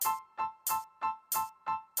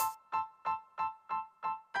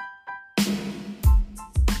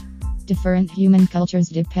Different human cultures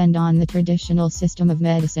depend on the traditional system of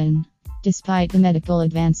medicine. Despite the medical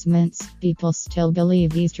advancements, people still believe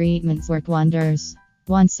these treatments work wonders.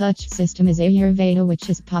 One such system is Ayurveda, which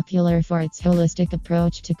is popular for its holistic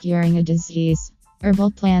approach to curing a disease.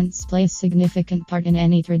 Herbal plants play a significant part in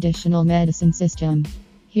any traditional medicine system.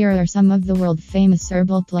 Here are some of the world-famous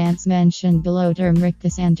herbal plants mentioned below. Turmeric.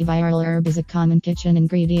 This antiviral herb is a common kitchen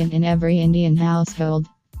ingredient in every Indian household.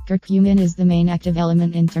 Curcumin is the main active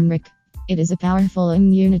element in turmeric. It is a powerful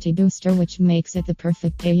immunity booster, which makes it the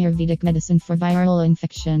perfect Ayurvedic medicine for viral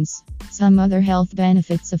infections. Some other health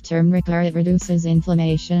benefits of turmeric are: it reduces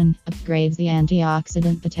inflammation, upgrades the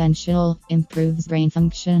antioxidant potential, improves brain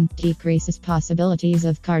function, decreases possibilities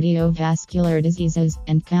of cardiovascular diseases,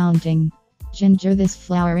 and counting. Ginger. This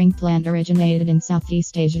flowering plant originated in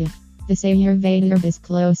Southeast Asia. This Ayurveda herb is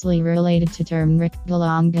closely related to turmeric,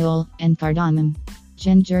 galangal, and cardamom.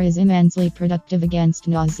 Ginger is immensely productive against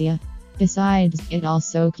nausea. Besides, it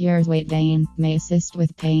also cures weight gain, may assist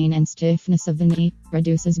with pain and stiffness of the knee,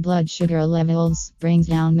 reduces blood sugar levels, brings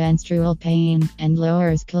down menstrual pain, and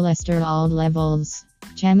lowers cholesterol levels.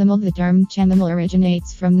 Chamomile. The term chamomile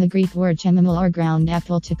originates from the Greek word chamomile, or ground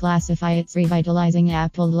apple, to classify its revitalizing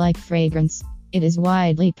apple-like fragrance. It is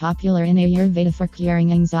widely popular in Ayurveda for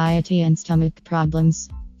curing anxiety and stomach problems.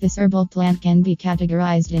 This herbal plant can be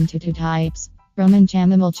categorized into two types: Roman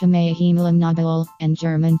chamomile Chamomilla nobile, and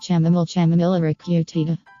German chamomile Chamomilla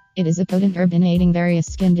recutita. It is a potent herb in aiding various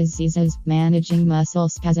skin diseases, managing muscle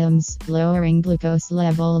spasms, lowering glucose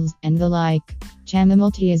levels, and the like.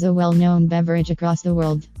 Chamomile tea is a well-known beverage across the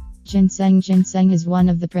world. Ginseng. Ginseng is one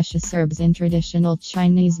of the precious herbs in traditional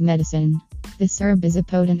Chinese medicine. This herb is a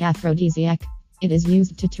potent aphrodisiac. It is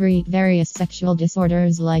used to treat various sexual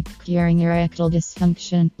disorders like curing erectile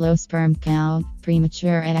dysfunction, low sperm count,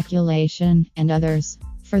 premature ejaculation, and others.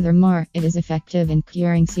 Furthermore, it is effective in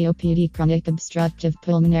curing COPD, chronic obstructive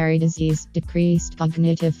pulmonary disease, decreased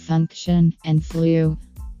cognitive function, and flu.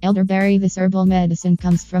 Elderberry. This herbal medicine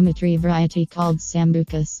comes from a tree variety called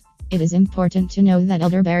Sambucus. It is important to know that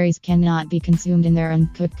elderberries cannot be consumed in their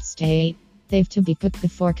uncooked state. They've to be cooked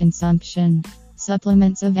before consumption.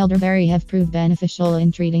 Supplements of elderberry have proved beneficial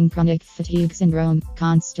in treating chronic fatigue syndrome,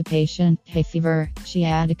 constipation, hay fever,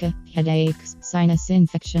 sciatica, headaches, sinus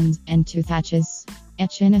infections, and toothaches.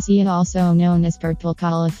 Echinacea, also known as purple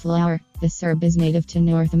cauliflower. This herb is native to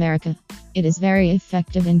North America. It is very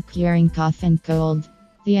effective in curing cough and cold.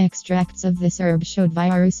 The extracts of this herb showed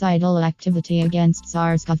virucidal activity against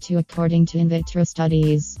SARS-CoV-2 according to in vitro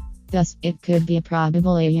studies. Thus, it could be a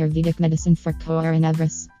probable Ayurvedic medicine for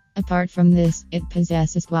coronavirus. Apart from this, it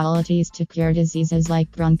possesses qualities to cure diseases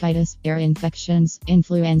like bronchitis, ear infections,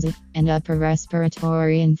 influenza, and upper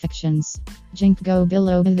respiratory infections. Ginkgo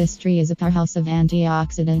biloba. This tree is a powerhouse of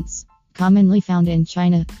antioxidants. Commonly found in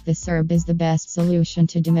China, this herb is the best solution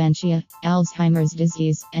to dementia, Alzheimer's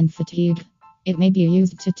disease, and fatigue. It may be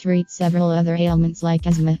used to treat several other ailments like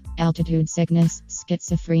asthma, altitude sickness,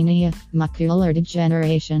 schizophrenia, macular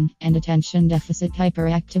degeneration, and attention deficit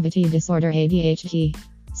hyperactivity disorder ADHD.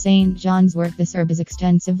 St. John's wort. This herb is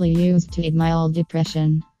extensively used to aid mild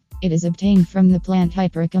depression. It is obtained from the plant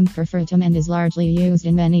Hypericum perfurtum and is largely used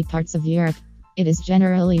in many parts of Europe. It is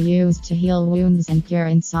generally used to heal wounds and cure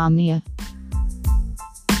insomnia.